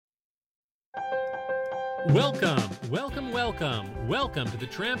Welcome to the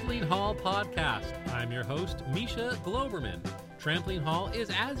Trampoline Hall podcast. I'm your host, Misha Globerman. Trampoline Hall is,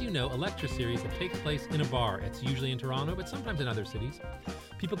 as you know, a lecture series that takes place in a bar. It's usually in Toronto, but sometimes in other cities.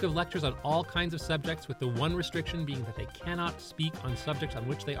 People give lectures on all kinds of subjects, with the one restriction being that they cannot speak on subjects on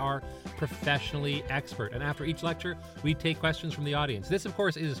which they are professionally expert. And after each lecture, we take questions from the audience. This, of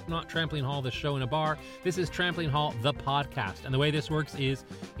course, is not Trampoline Hall, the show in a bar. This is Trampoline Hall, the podcast. And the way this works is,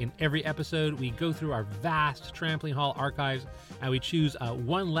 in every episode, we go through our vast Trampoline Hall archives, and we choose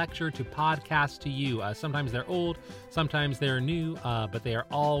one lecture to podcast to you. Sometimes they're old, sometimes they're new, but they are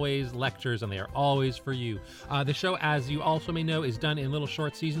always lectures, and they are always for you. The show, as you also may know, is done in little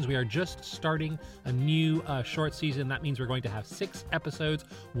short seasons. We are just starting a new short season. That means we're going to have 6 episodes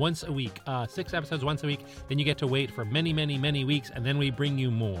once a week. 6 episodes once a week. Then you get to wait for many, many, many weeks, and then we bring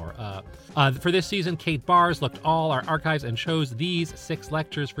you more. For this season, Kate Bars looked all our archives and chose these 6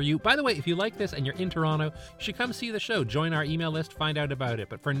 lectures for you. By the way, if you like this and you're in Toronto, you should come see the show. Join our email list, find out about it.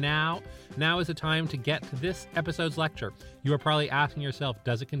 But for now is the time to get to this episode's lecture. You are probably asking yourself,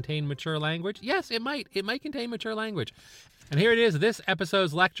 does it contain mature language? Yes, it might. It might contain mature language. And here it is, this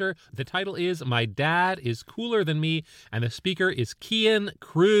episode's lecture. The title is My Dad is Cooler Than Me, and the speaker is Cian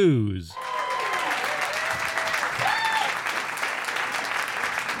Cruz.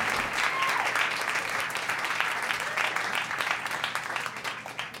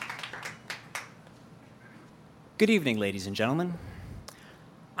 Good evening, ladies and gentlemen.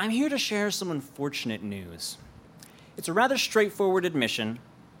 I'm here to share some unfortunate news. It's a rather straightforward admission,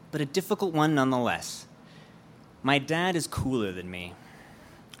 but a difficult one nonetheless. My dad is cooler than me.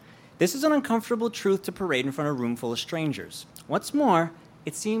 This is an uncomfortable truth to parade in front of a room full of strangers. What's more,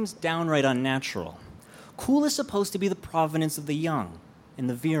 it seems downright unnatural. Cool is supposed to be the provenance of the young and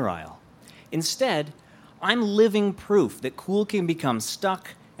the virile. Instead, I'm living proof that cool can become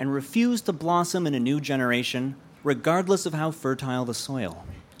stuck and refuse to blossom in a new generation, regardless of how fertile the soil.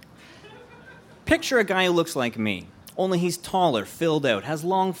 Picture a guy who looks like me, only he's taller, filled out, has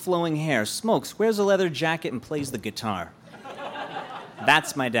long flowing hair, smokes, wears a leather jacket, and plays the guitar.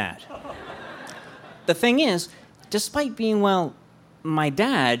 That's my dad. The thing is, despite being, my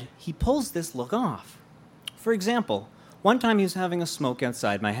dad, he pulls this look off. For example, one time he was having a smoke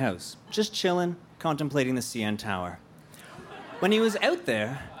outside my house, just chilling, contemplating the Cian Tower. When he was out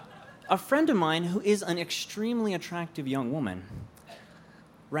there, a friend of mine, who is an extremely attractive young woman,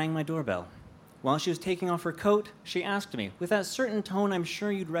 rang my doorbell. While she was taking off her coat, she asked me, with that certain tone I'm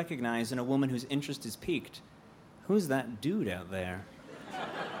sure you'd recognize in a woman whose interest is piqued, "Who's that dude out there?"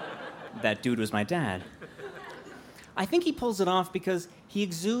 That dude was my dad. I think he pulls it off because he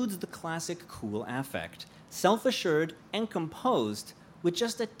exudes the classic cool affect, self-assured and composed, with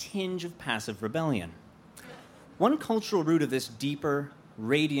just a tinge of passive rebellion. One cultural root of this deeper,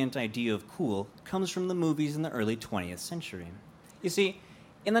 radiant idea of cool comes from the movies in the early 20th century. You see,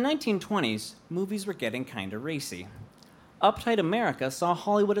 in the 1920s, movies were getting kinda racy. Uptight America saw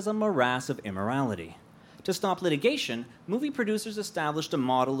Hollywood as a morass of immorality. To stop litigation, movie producers established a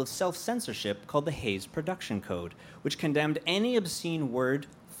model of self-censorship called the Hays Production Code, which condemned any obscene word,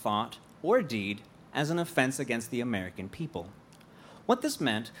 thought, or deed as an offense against the American people. What this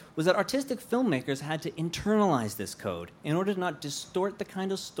meant was that artistic filmmakers had to internalize this code in order to not distort the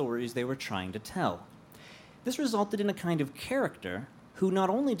kind of stories they were trying to tell. This resulted in a kind of character who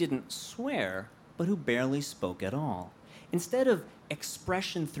not only didn't swear, but who barely spoke at all. Instead of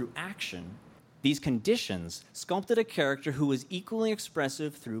expression through action, these conditions sculpted a character who was equally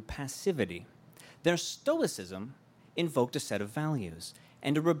expressive through passivity. Their stoicism invoked a set of values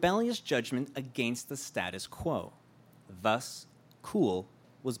and a rebellious judgment against the status quo. Thus, cool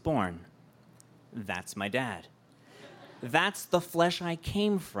was born. That's my dad. That's the flesh I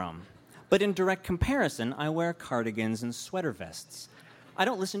came from. But in direct comparison, I wear cardigans and sweater vests. I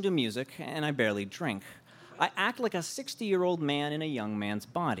don't listen to music, and I barely drink. I act like a 60-year-old man in a young man's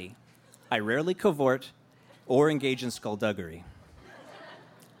body. I rarely cavort or engage in skullduggery.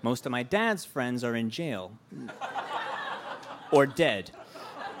 Most of my dad's friends are in jail. Or dead.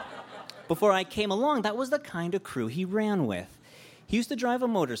 Before I came along, that was the kind of crew he ran with. He used to drive a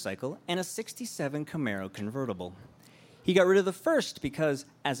motorcycle and a 67 Camaro convertible. He got rid of the first because,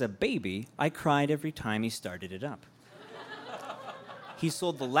 as a baby, I cried every time he started it up. He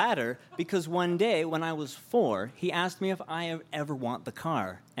sold the latter because one day, when I was 4, he asked me if I ever want the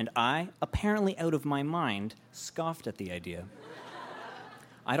car, and I, apparently out of my mind, scoffed at the idea.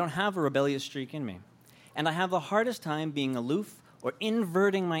 I don't have a rebellious streak in me, and I have the hardest time being aloof or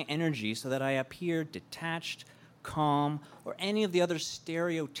inverting my energy so that I appear detached, calm, or any of the other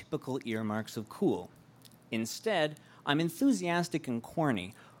stereotypical earmarks of cool. Instead, I'm enthusiastic and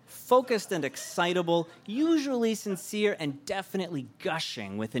corny, Focused and excitable, usually sincere and definitely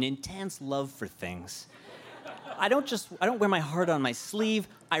gushing with an intense love for things. I don't wear my heart on my sleeve.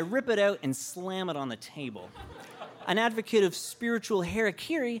 I rip it out and slam it on the table. An advocate of spiritual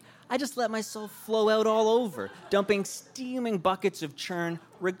harakiri, I just let myself flow out all over, dumping steaming buckets of churn,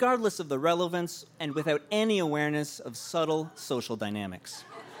 regardless of the relevance and without any awareness of subtle social dynamics.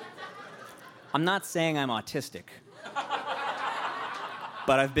 I'm not saying I'm autistic,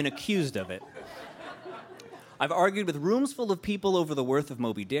 but I've been accused of it. I've argued with rooms full of people over the worth of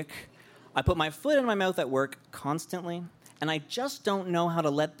Moby Dick. I put my foot in my mouth at work constantly, and I just don't know how to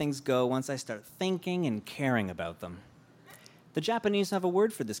let things go once I start thinking and caring about them. The Japanese have a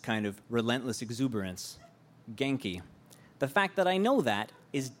word for this kind of relentless exuberance: genki. The fact that I know that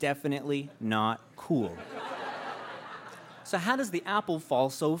is definitely not cool. So how does the apple fall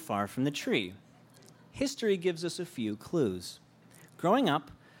so far from the tree? History gives us a few clues. Growing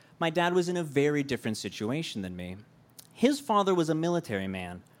up, my dad was in a very different situation than me. His father was a military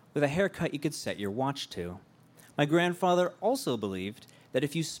man with a haircut you could set your watch to. My grandfather also believed that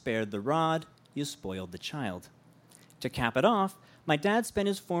if you spared the rod, you spoiled the child. To cap it off, my dad spent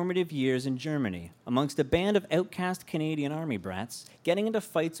his formative years in Germany amongst a band of outcast Canadian army brats, getting into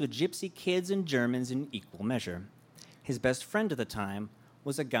fights with gypsy kids and Germans in equal measure. His best friend at the time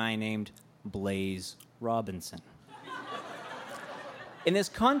was a guy named Blaze Robinson. In this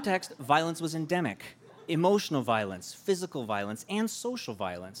context, violence was endemic. Emotional violence, physical violence, and social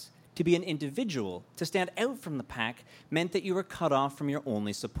violence. To be an individual, to stand out from the pack, meant that you were cut off from your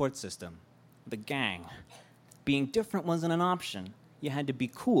only support system, the gang. Being different wasn't an option. You had to be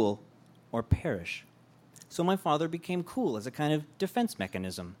cool or perish. So my father became cool as a kind of defense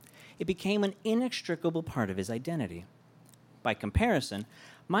mechanism. It became an inextricable part of his identity. By comparison,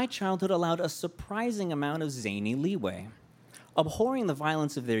 my childhood allowed a surprising amount of zany leeway. Abhorring the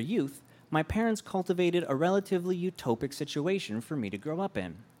violence of their youth, my parents cultivated a relatively utopic situation for me to grow up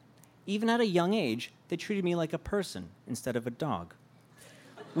in. Even at a young age, they treated me like a person instead of a dog.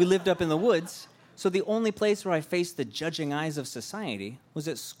 We lived up in the woods, so the only place where I faced the judging eyes of society was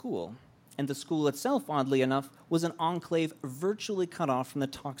at school. And the school itself, oddly enough, was an enclave virtually cut off from the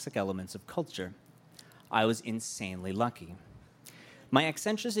toxic elements of culture. I was insanely lucky. My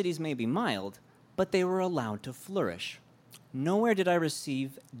eccentricities may be mild, but they were allowed to flourish. Nowhere did I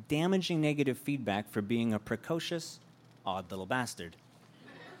receive damaging negative feedback for being a precocious, odd little bastard.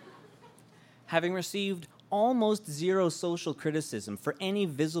 Having received almost zero social criticism for any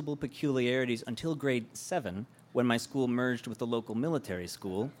visible peculiarities until grade 7, when my school merged with the local military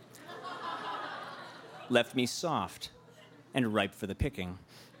school, left me soft and ripe for the picking.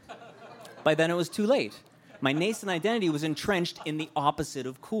 By then it was too late. My nascent identity was entrenched in the opposite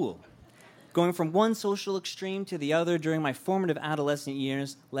of cool. Going from one social extreme to the other during my formative adolescent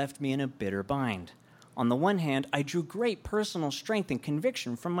years left me in a bitter bind. On the one hand, I drew great personal strength and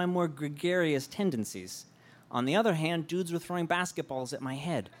conviction from my more gregarious tendencies. On the other hand, dudes were throwing basketballs at my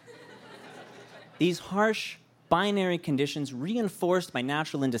head. These harsh, binary conditions reinforced my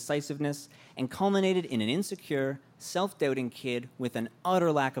natural indecisiveness and culminated in an insecure, self-doubting kid with an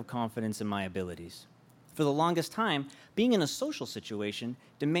utter lack of confidence in my abilities. For the longest time, being in a social situation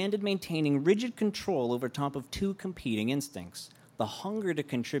demanded maintaining rigid control over top of two competing instincts: the hunger to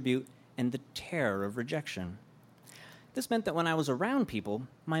contribute and the terror of rejection. This meant that when I was around people,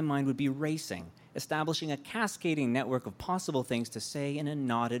 my mind would be racing, establishing a cascading network of possible things to say in a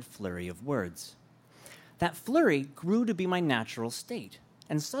knotted flurry of words. That flurry grew to be my natural state,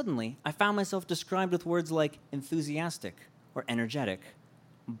 and suddenly I found myself described with words like enthusiastic or energetic.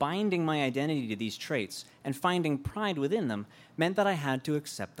 Binding my identity to these traits and finding pride within them meant that I had to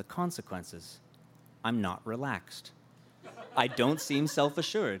accept the consequences. I'm not relaxed. I don't seem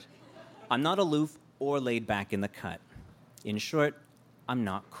self-assured. I'm not aloof or laid back in the cut. In short, I'm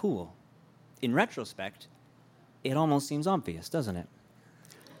not cool. In retrospect, it almost seems obvious, doesn't it?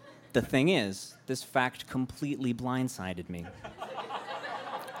 The thing is, this fact completely blindsided me.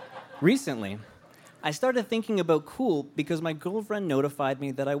 Recently, I started thinking about cool because my girlfriend notified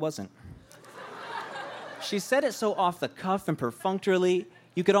me that I wasn't. She said it so off the cuff and perfunctorily,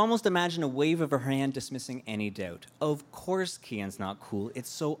 you could almost imagine a wave of her hand dismissing any doubt. Of course Cian's not cool,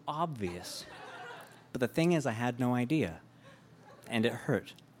 it's so obvious. But the thing is, I had no idea. And it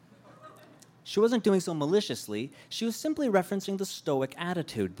hurt. She wasn't doing so maliciously, she was simply referencing the stoic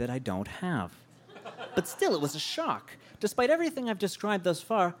attitude that I don't have. But still, it was a shock. Despite everything I've described thus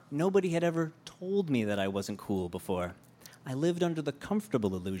far, nobody had ever told me that I wasn't cool before. I lived under the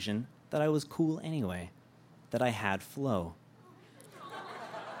comfortable illusion that I was cool anyway, that I had flow.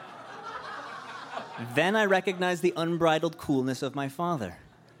 Then I recognized the unbridled coolness of my father.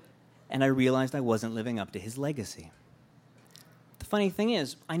 and I realized I wasn't living up to his legacy. The funny thing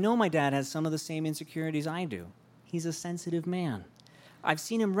is, I know my dad has some of the same insecurities I do. He's a sensitive man. I've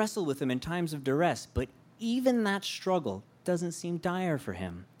seen him wrestle with them in times of duress, but even that struggle doesn't seem dire for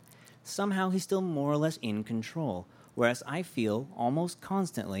him. Somehow he's still more or less in control, whereas I feel almost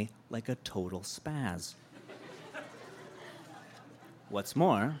constantly like a total spaz. What's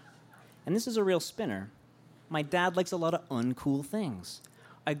more, and this is a real spinner, my dad likes a lot of uncool things.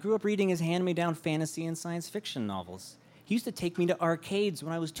 I grew up reading his hand-me-down fantasy and science fiction novels. He used to take me to arcades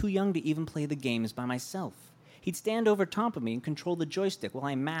when I was too young to even play the games by myself. He'd stand over top of me and control the joystick while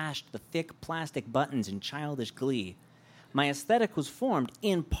I mashed the thick plastic buttons in childish glee. My aesthetic was formed,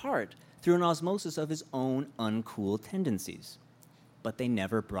 in part, through an osmosis of his own uncool tendencies. But they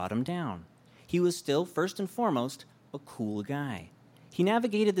never brought him down. He was still, first and foremost, a cool guy. He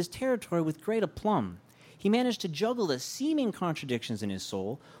navigated this territory with great aplomb. He managed to juggle the seeming contradictions in his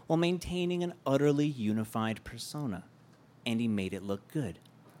soul while maintaining an utterly unified persona. And he made it look good.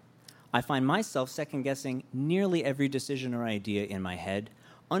 I find myself second-guessing nearly every decision or idea in my head,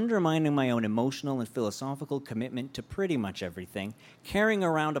 undermining my own emotional and philosophical commitment to pretty much everything, carrying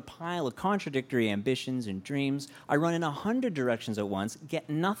around a pile of contradictory ambitions and dreams. I run in 100 directions at once, get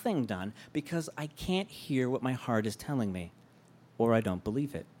nothing done because I can't hear what my heart is telling me, or I don't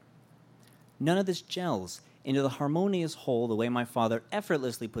believe it. None of this gels into the harmonious whole the way my father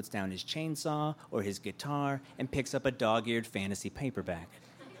effortlessly puts down his chainsaw or his guitar and picks up a dog-eared fantasy paperback.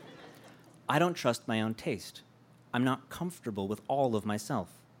 I don't trust my own taste. I'm not comfortable with all of myself,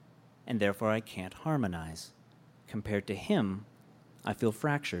 and therefore I can't harmonize. Compared to him, I feel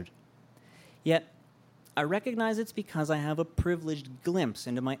fractured. Yet, I recognize it's because I have a privileged glimpse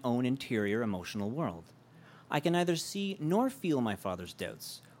into my own interior emotional world. I can neither see nor feel my father's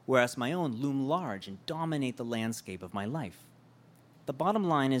doubts, whereas my own loom large and dominate the landscape of my life. The bottom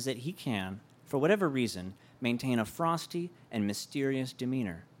line is that he can, for whatever reason, maintain a frosty and mysterious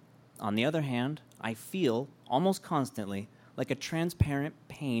demeanor. On the other hand, I feel, almost constantly, like a transparent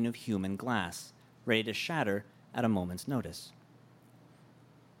pane of human glass, ready to shatter at a moment's notice.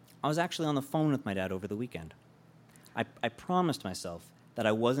 I was actually on the phone with my dad over the weekend. I promised myself that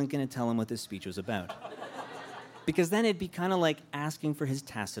I wasn't going to tell him what this speech was about, because then it'd be kind of like asking for his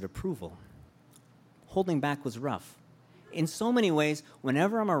tacit approval. Holding back was rough. In so many ways,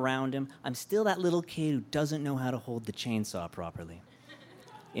 whenever I'm around him, I'm still that little kid who doesn't know how to hold the chainsaw properly.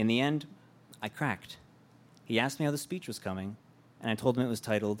 In the end, I cracked. He asked me how the speech was coming, and I told him it was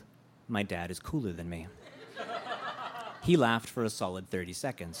titled, "My Dad is Cooler Than Me." He laughed for a solid 30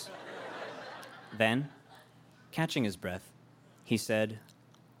 seconds. Then, catching his breath, he said,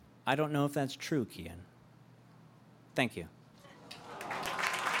 "I don't know if that's true, Cian." Thank you.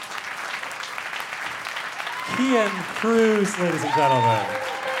 Cian Cruz, ladies and gentlemen.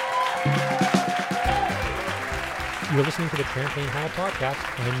 You're listening to the Trampoline Hall podcast.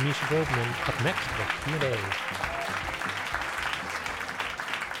 I'm Misha Goldman. Up next, the Q&A.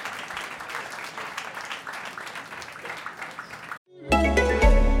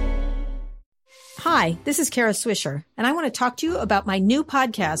 Hi, this is Kara Swisher, and I want to talk to you about my new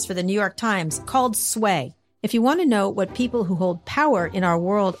podcast for the New York Times called Sway. If you want to know what people who hold power in our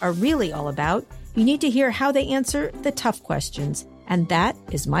world are really all about, you need to hear how they answer the tough questions. And that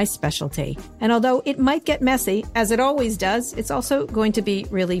is my specialty. And although it might get messy, as it always does, it's also going to be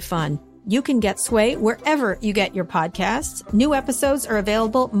really fun. You can get Sway wherever you get your podcasts. New episodes are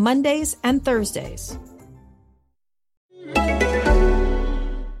available Mondays and Thursdays.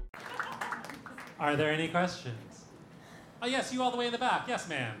 Are there any questions? Oh, yes, you all the way in the back. Yes,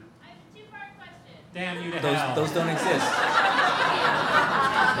 ma'am. I have a two-part question. Damn you to hell. Those don't exist. You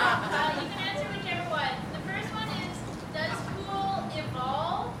can answer whichever one. The first one is, does cool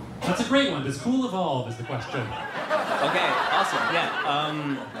evolve? That's a great one. Does cool evolve is the question. Okay, awesome.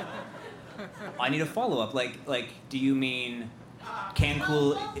 Yeah. I need a follow-up. Like, do you mean can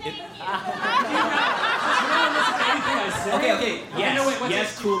cool? Thank you. Okay. Yes, No, wait,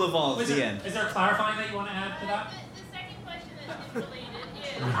 yes, cool evolves. The end. Is there clarifying that you want to add to that? The second question that is related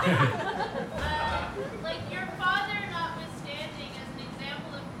is, like your father notwithstanding as an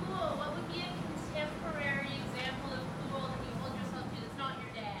example of cool, what would be a contemporary example of cool that you hold yourself to that's not your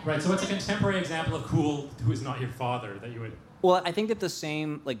dad? Right, so what's a contemporary example of cool who is not your father that you would... Well, I think that the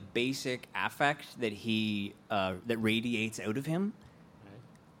same basic affect that he that radiates out of him,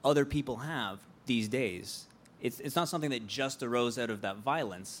 other people have these days. It's not something that just arose out of that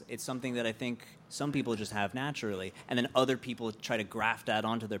violence. It's something that I think some people just have naturally, and then other people try to graft that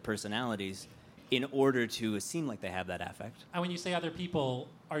onto their personalities in order to seem like they have that affect. And when you say other people,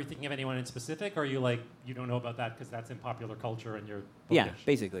 Are you thinking of anyone in specific, or are you like, you don't know about that because that's in popular culture and you're Yeah, bookish?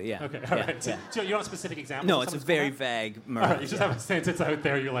 basically, yeah. Okay, all Yeah, right. yeah. So you don't have specific examples? No, of it's a someone's very cool? vague All murder. right, you just have a sense it's out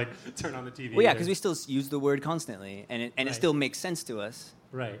there. You like turn on the TV. Well, yeah, because we still use the word constantly, and it Right. still makes sense to us.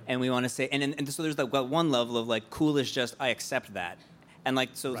 Right. And we want to say, and so there's like one level of like cool is just I accept that, and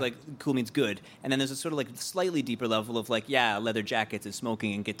like so it's Right. like cool means good, and then there's a sort of like slightly deeper level of like yeah, leather jackets and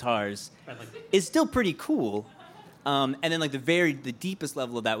smoking and guitars Right, like, is still pretty cool. And then like the deepest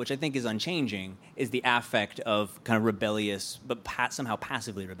level of that, which I think is unchanging, is the affect of kind of rebellious, but somehow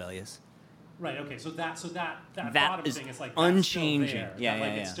passively rebellious. right. Okay. So that That bottom is thing is like unchanging. That's still there. Yeah, That,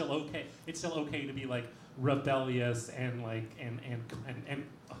 like, yeah, It's yeah. still okay. It's still okay to be like rebellious and like and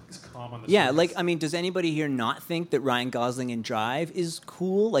just calm on the Yeah, surface. like I mean, does anybody here not think that Ryan Gosling in Drive is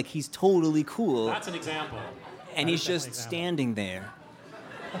cool? Like he's totally cool, That's an example. and That he's is just definitely an standing there.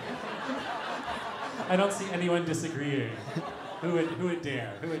 I don't see anyone disagreeing. Who would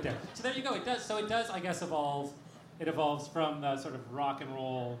dare? Who would dare? So there you go. It does. I guess evolve. It evolves from the sort of rock and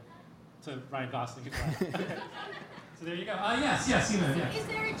roll to Ryan Gosling. Okay. So there you go. Yes, Cian, yeah. Is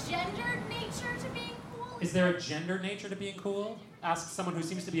there a gendered nature to being cool? Is there a gender nature to being cool? Ask someone who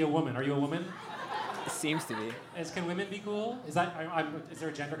seems to be a woman. Are you a woman? It seems to be. Can women be cool? Is there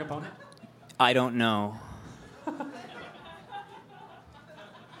a gender component? I don't know.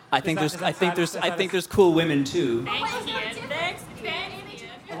 I think there's cool women too. Thanks, Cian. Thanks,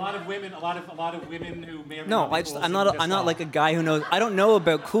 A lot of women who may or may No, not be cool I'm seem not pissed off. like a guy who knows. I don't know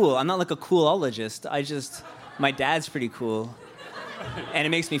about cool. I'm not like a coolologist. My dad's pretty cool, and it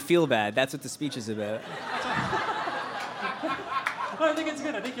makes me feel bad. That's what the speech is about. Well, I think it's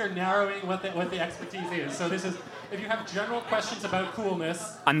good. I think you're narrowing what the expertise is. So this is, if you have general questions about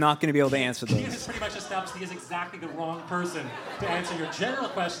coolness, I'm not going to be able to answer Cian those. has pretty much established he is exactly the wrong person to answer your general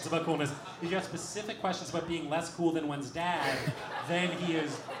questions about coolness. If you have specific questions about being less cool than one's dad, then he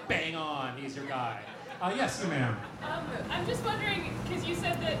is bang on. He's your guy. Yes, you ma'am. I'm just wondering, because you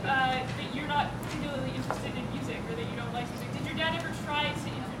said that you're not particularly interested in music, or that you don't like music. Did your dad ever try to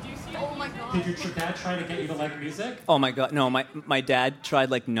introduce you to Oh my music? God. Did your dad try to get you to like music? Oh my god, no! My dad tried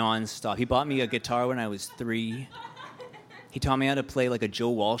like nonstop. He bought me a guitar when I was 3. He taught me how to play like a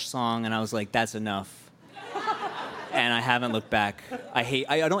Joe Walsh song, and I was like, that's enough. And I haven't looked back. I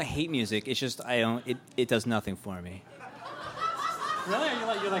don't hate music. It's just it does nothing for me. Really?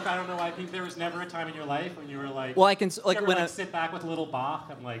 You're like I don't know. I think there was never a time in your life when you were like. Well, I can you like ever, when like, I sit back with a little Bach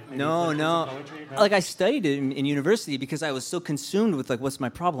and like. Maybe no listen to no some poetry? like I studied it in university because I was so consumed with like what's my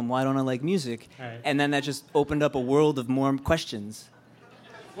problem? Why don't I like music? Right. And then that just opened up a world of more questions.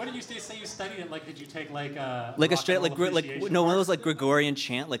 What did you say you studied it? Like, did you take like Like a rock straight and roll like one of appreciation those course? like Gregorian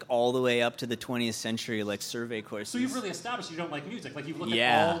chant like all the way up to the 20th century like survey courses. So you've really established you don't like music. Like you've looked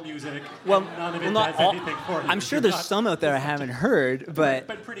Yeah. at all music. Well, and none of it well, not does all- anything for you. I'm sure You're there's not- some out there I haven't heard, but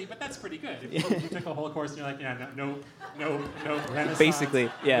But that's pretty good. If you took a whole course and you're like, yeah, no Renaissance. basically,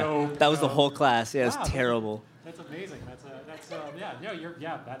 yeah, no- that was the no- whole class. Yeah, it was Wow, terrible. That's amazing. That's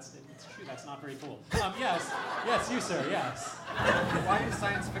true. That's not very cool. Yes, you sir. Yes. Why is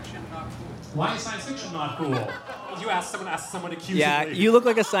science fiction not cool? Why is science fiction not cool? You ask someone accusingly. Yeah, you look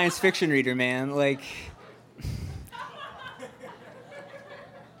like a science fiction reader, man. Like,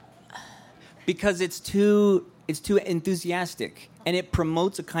 because it's too enthusiastic, and it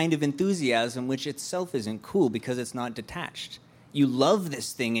promotes a kind of enthusiasm which itself isn't cool because it's not detached. You love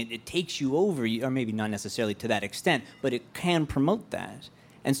this thing; it takes you over, or maybe not necessarily to that extent, but it can promote that,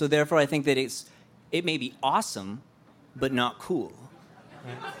 and so therefore, I think that it may be awesome, but not cool.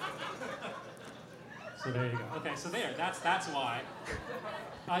 So there you go. Okay, so that's why.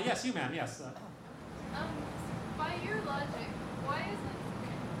 Yes, you ma'am. Yes. By your logic, why is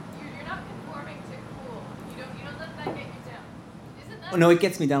it you're not conforming to cool? You don't let that get you down. Isn't that? Oh, no, it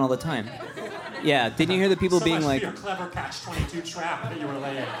gets me down all the time. Yeah, didn't you hear the people so being much like, for your clever catch-22 trap that you were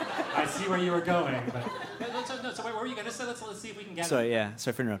laying. I see where you were going, but so wait, what were you gonna say? Let's see if we can get. sorry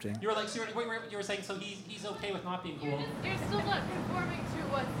for interrupting. You were like, so you were saying, so he's okay with not being cool. You're still not conforming to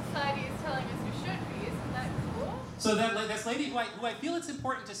what society is telling us you should be. Isn't that cool? So this lady who I feel it's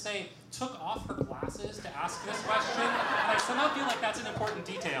important to say took off her glasses to ask this question, and I somehow feel like that's an important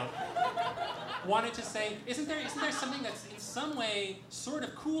detail. Wanted to say, isn't there something that's in some way sort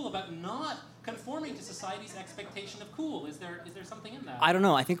of cool about not conforming to society's expectation of cool? Is there something in that? I don't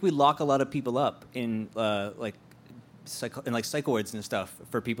know. I think we lock a lot of people up in psych wards and stuff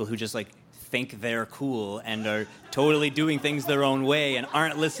for people who just like think they're cool and are totally doing things their own way and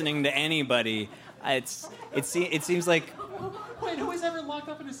aren't listening to anybody. It seems like Wait, who was ever locked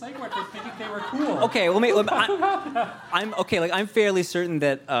up in a psych ward for thinking they were cool? okay. Well, I'm okay. Like I'm fairly certain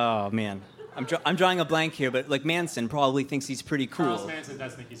that. Oh man, I'm drawing a blank here, but like Manson probably thinks he's pretty cool. Charles Manson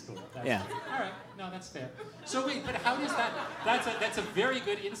does think he's cool. Yeah. All right. No, that's fair. So wait, but how does that? That's a very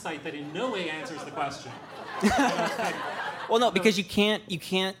good insight that in no way answers the question. Well, no, because you can't.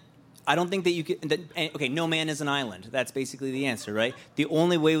 I don't think that you can. Okay, no man is an island. That's basically the answer, right? The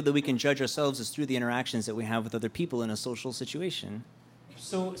only way that we can judge ourselves is through the interactions that we have with other people in a social situation.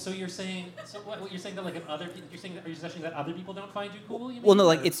 So you're saying what you're saying that like if other are you suggesting that other people don't find you cool? You mean? Well, no,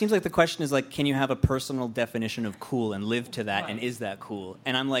 like it seems like the question is like, can you have a personal definition of cool and live to that, Right. and is that cool?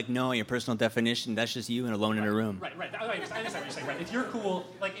 And I'm like, no, your personal definition, that's just you and alone in a room. Right. I understand what you're saying. Right. If you're cool,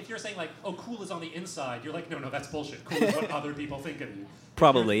 like if you're saying like, oh, cool is on the inside, you're like, no, that's bullshit. Cool is what other people think of you.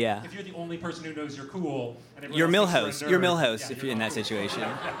 Probably, yeah. If you're the only person who knows you're cool, and everyone You're else thinks Milhouse. you're a You're nerd, Milhouse yeah, if you're in not that cool. situation.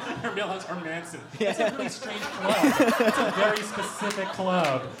 Yeah. You're Milhouse or Manson. It's a really strange club. It's a very specific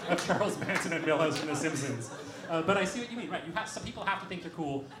club of Charles Manson and Milhouse from The Simpsons. But I see what you mean. Right. Some people have to think they're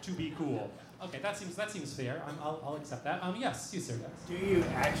cool to be cool. Okay, that seems fair. I'll accept that. Yes, you sir. Yes. Do you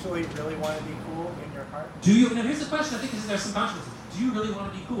actually really want to be cool in your heart? Do you? Now here's the question. I think there's some controversy. Do you really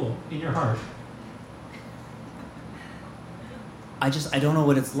want to be cool in your heart? I don't know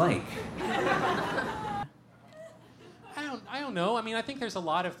what it's like. I don't know. I mean, I think there's a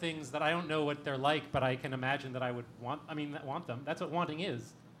lot of things that I don't know what they're like, but I can imagine that I would want. Want them. That's what wanting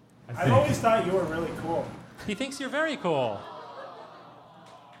is. I've always thought you were really cool. He thinks you're very cool.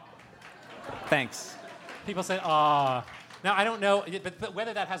 Thanks. People say, "Ah." Now I don't know, but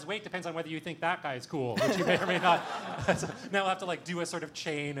whether that has weight depends on whether you think that guy is cool, which you may or may not. Now we'll have to like do a sort of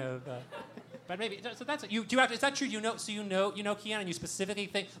chain of. But maybe so. That's you. Do you have, is that true? You know Cian, and you specifically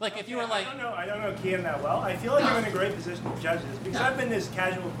think like if you were like. I don't know Cian that well. I feel like I'm in a great position to judge this because I've been his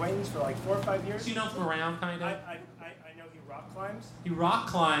casual acquaintance for like 4 or 5 years. So you know him from around, kind of. I know he rock climbs. He rock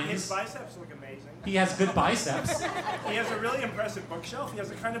climbs. His biceps look amazing. He has good biceps. He has a really impressive bookshelf. He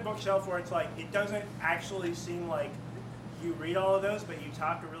has a kind of bookshelf where it's like it doesn't actually seem like you read all of those, but you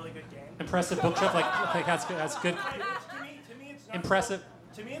talk a really good game. Impressive bookshelf, like that's good. To me, it's not Impressive. Cool.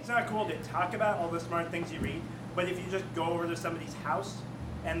 To me, it's not cool to talk about all the smart things you read, but if you just go over to somebody's house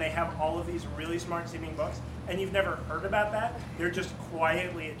and they have all of these really smart-seeming books, and you've never heard about that, they're just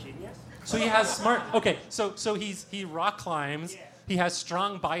quietly a genius. So he has smart. Okay, so he rock climbs. Yeah. He has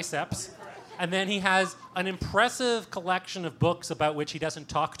strong biceps, and then he has an impressive collection of books about which he doesn't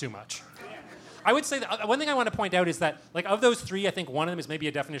talk too much. I would say that one thing I want to point out is that, like, of those three, I think one of them is maybe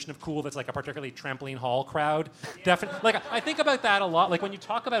a definition of cool that's like a particularly trampoline hall crowd. Like, I think about that a lot. Like, when you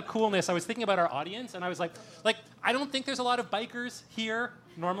talk about coolness, I was thinking about our audience, and I was like, I don't think there's a lot of bikers here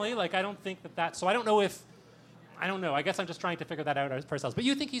normally. Like, I don't think that. So I don't know if. I don't know. I guess I'm just trying to figure that out for ourselves. But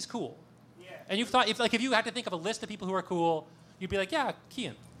you think he's cool. Yeah. And you've thought, if you had to think of a list of people who are cool, you'd be like, yeah,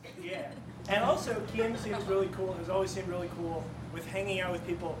 Cian. Yeah. And also, Cian seems really cool, has always seemed really cool with hanging out with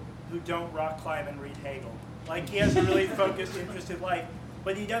people who don't rock climb and read Hegel. Like, he has a really focused, interested life,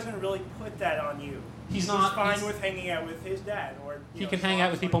 but he doesn't really put that on you. He's fine with hanging out with his dad. He can hang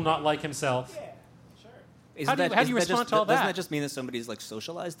out with people not like himself. Yeah, sure. How do you respond to all that? Doesn't that just mean that somebody's like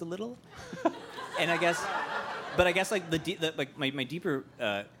socialized a little? And I guess like my deeper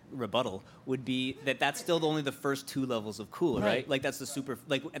rebuttal would be that that's still only the first 2 levels of cool, right? Like that's the still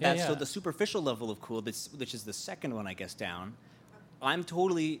the superficial level of cool, which is the second one, I guess, down. I'm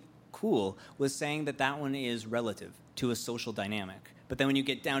totally cool with saying that one is relative to a social dynamic. But then when you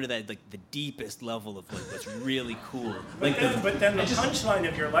get down to that, like the deepest level of like what's really cool, But then the punchline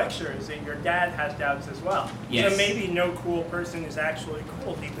of your lecture is that your dad has doubts as well. Yes. So maybe no cool person is actually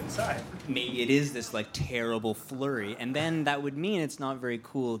cool deep inside. maybe it is this like terrible flurry, and then that would mean it's not very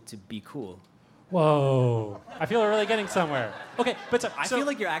cool to be cool. Whoa. I feel we're really getting somewhere. Okay, but I feel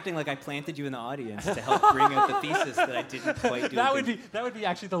like you're acting like I planted you in the audience to help bring out the thesis that I didn't quite do. that would be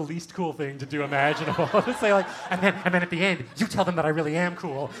actually the least cool thing to do imaginable. To say like, and then at the end, you tell them that I really am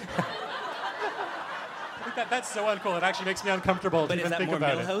cool. I think that's so uncool. It actually makes me uncomfortable to But is even that think more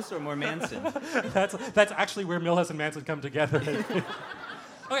about Milhouse or more Manson? That's actually where Milhouse and Manson come together.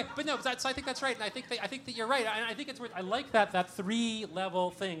 Okay, but no, so I think that's right, and I think that you're right, and I think it's worth. I like that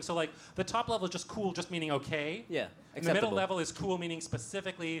 3-level thing. So like the top level is just cool, just meaning okay. Yeah, and the middle level is cool, meaning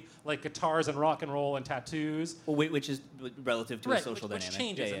specifically like guitars and rock and roll and tattoos. Well, which is relative to a social dynamic. Which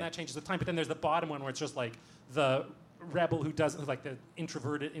changes, yeah. and that changes with time. But then there's the bottom one where it's just like the rebel who doesn't, like the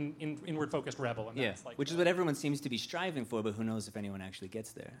introverted, inward-focused rebel. And that's like which is what everyone seems to be striving for, but who knows if anyone actually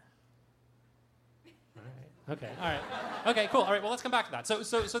gets there. Okay. All right. Okay. Cool. All right. Well, let's come back to that. So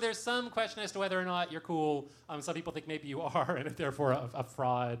there's some question as to whether or not you're cool. Some people think maybe you are, and therefore a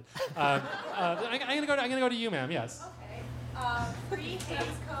fraud. I'm gonna go to you, ma'am. Yes. Okay. Pre-Hays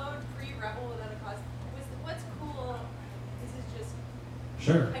Code, pre-Rebel Without a Cause. What's cool? This is just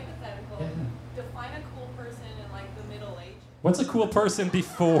Sure. Hypothetical. Yeah. Define a cool person in like the Middle Ages. What's a cool person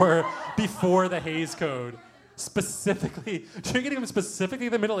before the Hays Code? Specifically, do you get him specifically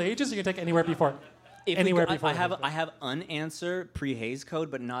the Middle Ages, or you can take anywhere before? I have an answer pre-Hays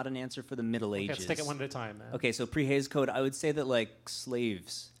Code, but not an answer for the Middle Ages. Let's take it one at a time, man. Okay, so pre-Hays Code, I would say that like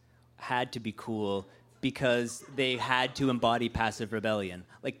slaves had to be cool because they had to embody passive rebellion,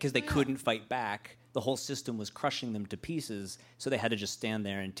 like because they couldn't fight back. The whole system was crushing them to pieces, so they had to just stand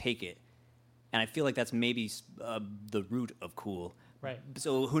there and take it. And I feel like that's maybe the root of cool. Right.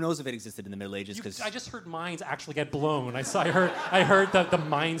 So who knows if it existed in the Middle Ages? Because I just heard minds actually get blown. I heard the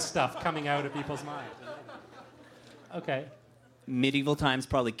mind stuff coming out of people's minds. Okay. Medieval times,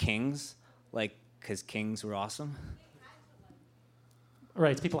 probably kings, like because kings were awesome.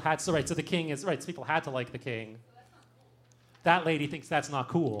 Right. So the king is right. So people had to like the king. That lady thinks that's not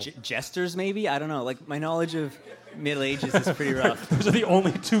cool. Jesters, maybe? I don't know. Like, my knowledge of Middle Ages is pretty rough. Those are the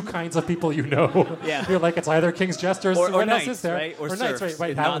only two kinds of people you know. Yeah. You're like, it's either king's jesters or knights, knights, right? Or knights, serfs.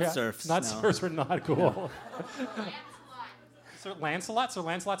 right? Not serfs. Not no. serfs were not cool. Lancelot. So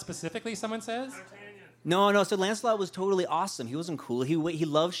Lancelot specifically, someone says? No. So Lancelot was totally awesome. He wasn't cool. He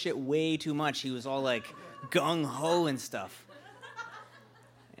loved shit way too much. He was all, like, gung-ho and stuff.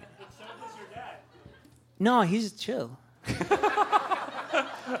 But so was your dad. No, he's chill.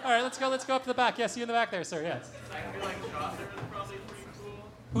 All right, let's go up to the back. Yes, you in the back there, sir. Yes. I feel like Chaucer is probably pretty cool.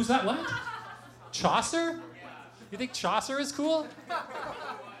 Who's that? What? Chaucer? You think Chaucer is cool?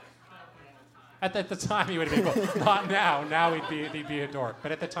 At the time, he would have been cool. Not now. Now he'd be a dork.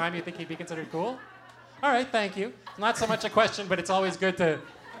 But at the time, you think he'd be considered cool? All right, thank you. Not so much a question, but it's always good to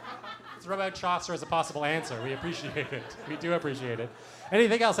throw out Chaucer as a possible answer. We appreciate it. We do appreciate it.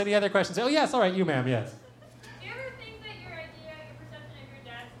 Anything else? Any other questions? Oh, yes. All right, you, ma'am. Yes. Do you ever think that your perception of your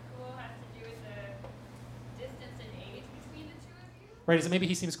dad's cool has to do with the distance in age between the two of you? Right, is it maybe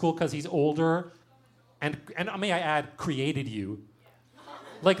he seems cool because he's older and may I add, created you?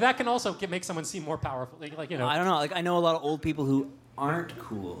 Like, that can also make someone seem more powerful. Like, you know. I don't know. Like, I know a lot of old people who aren't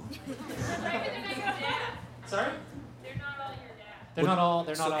cool. Sorry? They're not all your dad. They're not all.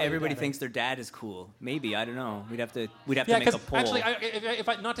 So everybody dead, thinks their dad is cool. Maybe, I don't know. We'd have to yeah, make a poll. actually,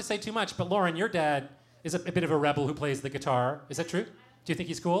 not to say too much, but Lauren, your dad is a bit of a rebel who plays the guitar. Is that true? Do you think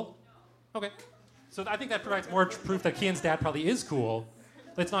he's cool? Okay. So I think that provides more proof that Cian's dad probably is cool.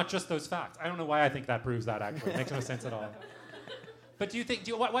 But it's not just those facts. I don't know why I think that proves that, actually. It makes no sense at all. But do you think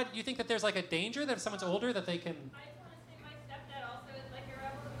that there's like a danger that if someone's older that they can... I just want to say my stepdad also is like a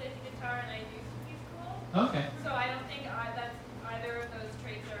rebel who plays the guitar, and I do think he's cool. Okay. So I don't think that either of those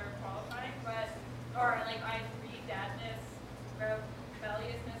traits are qualifying, or like I agree dadness,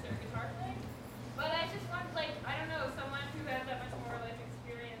 rebelliousness, or guitar playing. But I just want, like, I don't know, someone who has that much more life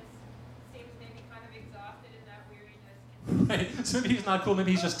experience seems maybe kind of exhausted in that weariness. Right. So maybe he's not cool,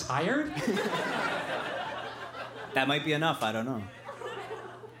 maybe he's just tired? That might be enough. I don't know.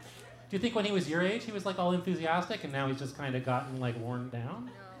 Do you think when he was your age, he was like all enthusiastic, and now he's just kind of gotten like worn down?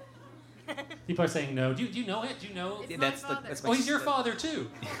 No. People are saying no. Do you know it? Do you know? That's Oh, he's your father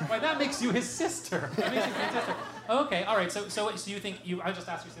too. Why, that makes you his sister. That makes you his sister. Okay, all right. So you think you? I just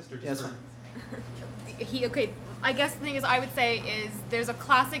asked your sister. Yes, fine. I guess the thing is, I would say is there's a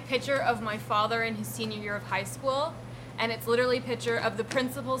classic picture of my father in his senior year of high school, and it's literally a picture of the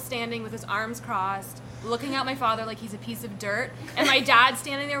principal standing with his arms crossed, looking at my father like he's a piece of dirt, and my dad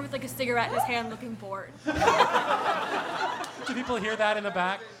standing there with like a cigarette in his hand looking bored. Do people hear that in the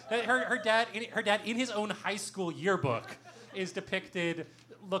back? Her dad in his own high school yearbook is depicted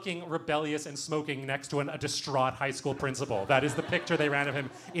looking rebellious and smoking next to a distraught high school principal. That is the picture they ran of him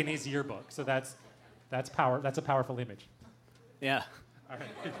in his yearbook. So that's power. That's a powerful image. Yeah. All right.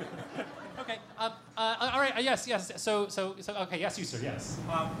 Okay. All right. Yes. So. Okay. Yes, you, sir. Yes.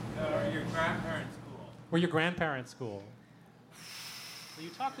 Are your grandparents cool? Were your grandparents cool? So you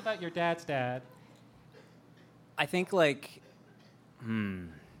talked about your dad's dad. I think like,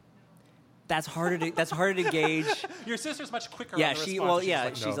 that's harder to gauge. Your sister's much quicker. Yeah, on the she's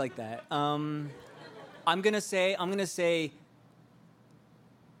response. like, like that. I'm gonna say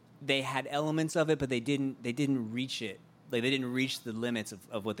they had elements of it, but they didn't reach it. Like, they didn't reach the limits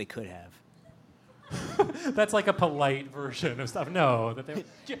of what they could have. That's like a polite version of stuff. No.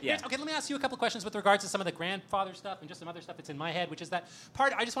 Yeah. Okay, let me ask you a couple questions with regards to some of the grandfather stuff and just some other stuff that's in my head, which is that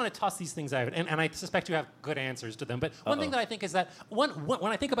part, I just want to toss these things out, and I suspect you have good answers to them. But one thing that I think is that, when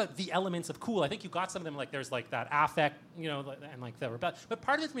I think about the elements of cool, I think you got some of them, like there's like that affect, and like the rebellion. But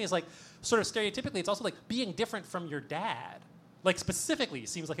part of it to me is like, sort of stereotypically, it's also like being different from your dad. Like specifically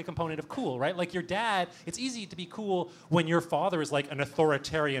seems like a component of cool, right? Like your dad, it's easy to be cool when your father is like an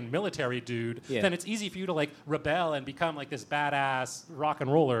authoritarian military dude. Yeah. Then it's easy for you to like rebel and become like this badass rock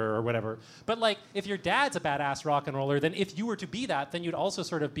and roller or whatever. But like if your dad's a badass rock and roller, then if you were to be that, then you'd also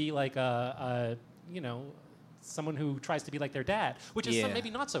sort of be like a someone who tries to be like their dad, which is maybe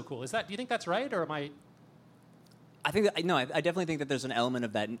not so cool. Do you think that's right, or am I? I think I definitely think that there's an element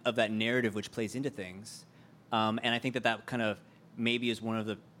of that narrative which plays into things, and I think that kind of maybe is one of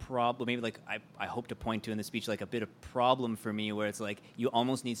the problem. Maybe like I hope to point to in the speech like a bit of problem for me, where it's like you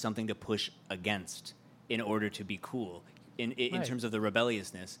almost need something to push against in order to be cool in terms of the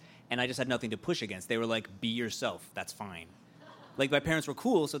rebelliousness. And I just had nothing to push against. They were like, be yourself. That's fine. Like my parents were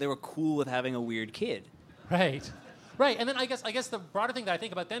cool, so they were cool with having a weird kid. Right, and then I guess the broader thing that I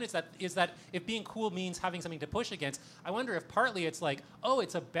think about then is that if being cool means having something to push against, I wonder if partly it's like, oh,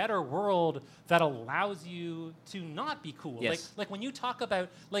 it's a better world that allows you to not be cool. Yes. Like when you talk about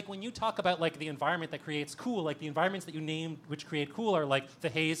like the environment that creates cool, like the environments that you named which create cool are like the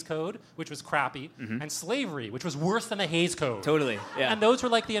Hays Code, which was crappy, and slavery, which was worse than the Hays Code. Totally. Yeah. And those were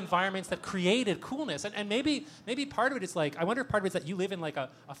like the environments that created coolness. And maybe part of it is like, I wonder if part of it is that you live in like a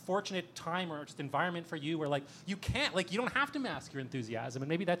fortunate time or just environment for you where like you can't, like you don't have to mask your enthusiasm, and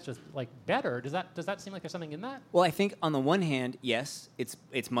maybe that's just like better. Does that seem like there's something in that? Well, I think on the one hand, yes, it's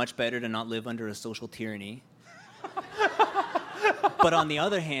much better to not live under a social tyranny. But on the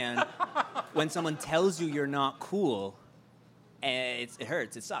other hand, when someone tells you you're not cool, it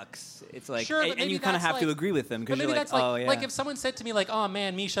hurts. It sucks. It's like, sure, and you kind of have to agree with them because you're like, oh yeah. Like if someone said to me like, oh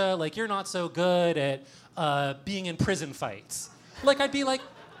man, Misha, like you're not so good at being in prison fights. Like I'd be like,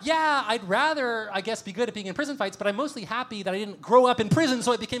 yeah, I'd rather, I guess, be good at being in prison fights, but I'm mostly happy that I didn't grow up in prison,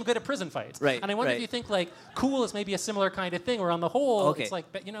 so I became good at prison fights. Right. And I wonder if you think like cool is maybe a similar kind of thing, where on the whole, it's like,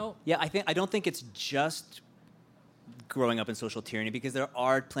 Yeah, I don't think it's just growing up in social tyranny, because there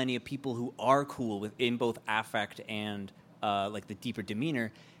are plenty of people who are cool in both affect and like the deeper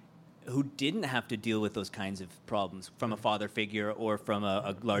demeanor, who didn't have to deal with those kinds of problems from a father figure or from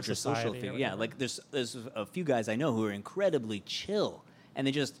a larger social figure. Yeah, like there's a few guys I know who are incredibly chill. And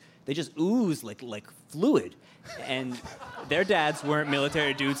they just ooze like fluid, and their dads weren't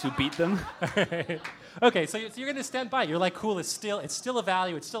military dudes who beat them. Okay, so you're going to stand by. You're like, cool. It's still a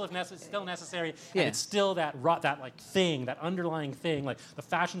value. It's still necessary. Yeah. And it's still that like thing, that underlying thing. Like the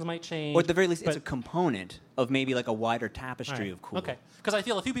fashions might change, Or at the very least, it's a component of maybe like a wider tapestry of cool. Okay, because I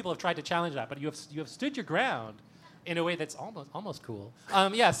feel a few people have tried to challenge that, but you have stood your ground in a way that's almost cool.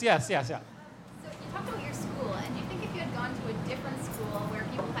 Yes. So you talked about your school, and do you think if you had gone to a different school where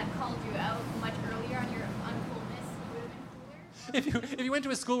people had called you out much earlier on your uncoolness, you would have been cooler? If you went to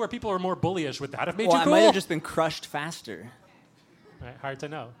a school where people were more bullyish, would that have made you I cool? might have just been crushed faster. Right, hard to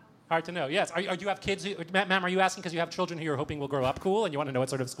know. Yes. Do you have kids? Ma'am, are you asking because you have children who you're hoping will grow up cool, and you want to know what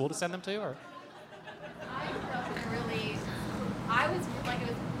sort of school to send them to, or? I grew up in a really. I was like, it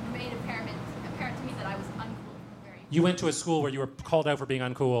was made apparent to me that I was uncool from the very. You went to a school where you were called out for being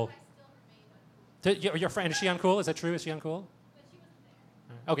uncool. Your friend, is she uncool? Is that true? Is she uncool? But she wasn't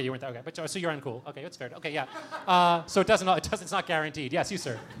there. Okay, you weren't there. Okay, but so you're uncool. Okay, that's fair. Okay, yeah. So it's not guaranteed. Yes, you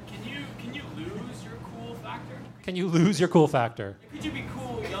sir. Can you lose your cool factor? Can you lose your cool factor? Could you be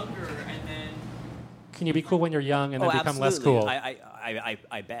cool younger and then? Can you be cool when you're young and then become less absolutely. cool?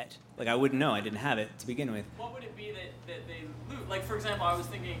 I bet. Like I wouldn't know. I didn't have it to begin with. What would it be that they lose? Like for example, I was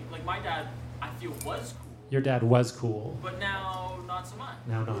thinking like my dad, I feel was cool. Your dad was cool. But now not so much.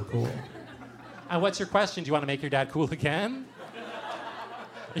 Now not cool. And what's your question? Do you want to make your dad cool again?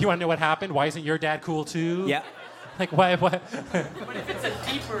 You want to know what happened? Why isn't your dad cool too? Yeah. Like why? But if it's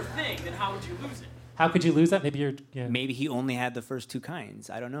a deeper thing, then how would you lose it? How could you lose that? Maybe Maybe he only had the first two kinds.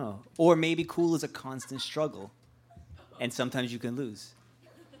 I don't know. Or maybe cool is a constant struggle, and sometimes you can lose.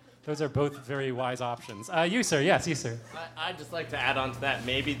 Those are both very wise options. You, sir. Yes, you, sir. I'd just like to add on to that.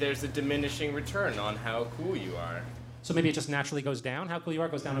 Maybe there's a diminishing return on how cool you are. So maybe it just naturally goes down? How cool you are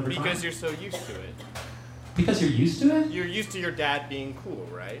goes down over time? Because you're so used to it. Because you're used to it? You're used to your dad being cool,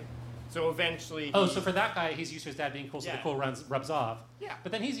 right? So eventually... Oh, so for that guy, he's used to his dad being cool, so the cool rubs off. Yeah.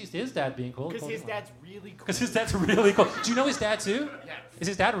 But then he's used to his dad being cool. Because his dad's really cool. Because his dad's really cool. Do you know his dad, too? Yes. Is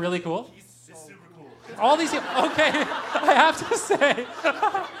his dad really cool? He's super cool. All these... Okay, I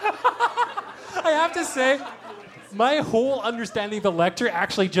have to say, my whole understanding of the lecture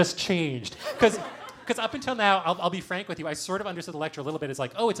actually just changed. Because up until now, I'll be frank with you, I sort of understood the lecture a little bit as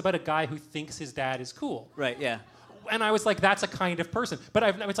like, oh, it's about a guy who thinks his dad is cool. Right, yeah. And I was like, that's a kind of person. But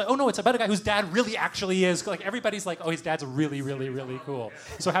it's like, oh no, it's about a guy whose dad really actually is. Like everybody's like, oh, his dad's really, really, really cool.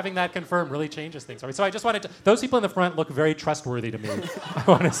 So having that confirmed really changes things. So I just wanted to, those people in the front look very trustworthy to me, I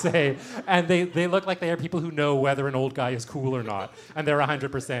want to say. And they look like they are people who know whether an old guy is cool or not. And they're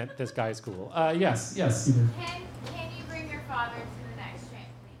 100% this guy's cool. Yes. Can you bring your father to the next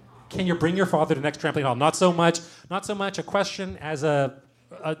trampoline hall? Can you bring your father to the next trampoline hall? Not so much a question as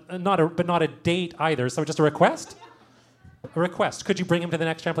not a date either. So just a request? A request. Could you bring him to the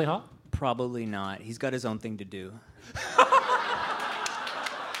next trampoline hall? Probably not. He's got his own thing to do.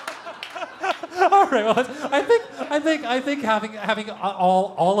 All right. Well, I think having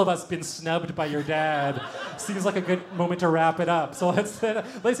all of us been snubbed by your dad seems like a good moment to wrap it up. So let's,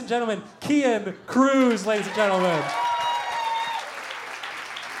 ladies and gentlemen, Cian Cruz, ladies and gentlemen.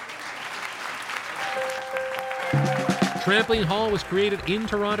 Trampoline Hall was created in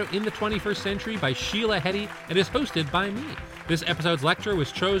Toronto in the 21st century by Sheila Hetty and is hosted by me. This episode's lecturer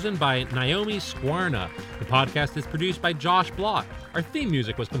was chosen by Naomi Squarna. The podcast is produced by Josh Block. Our theme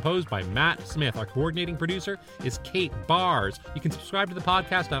music was composed by Matt Smith. Our coordinating producer is Kate Bars. You can subscribe to the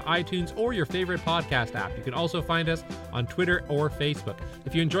podcast on iTunes or your favorite podcast app. You can also find us on Twitter or Facebook.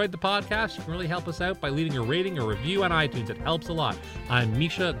 If you enjoyed the podcast, you can really help us out by leaving a rating or review on iTunes. It helps a lot. I'm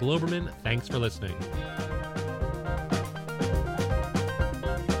Misha Globerman. Thanks for listening.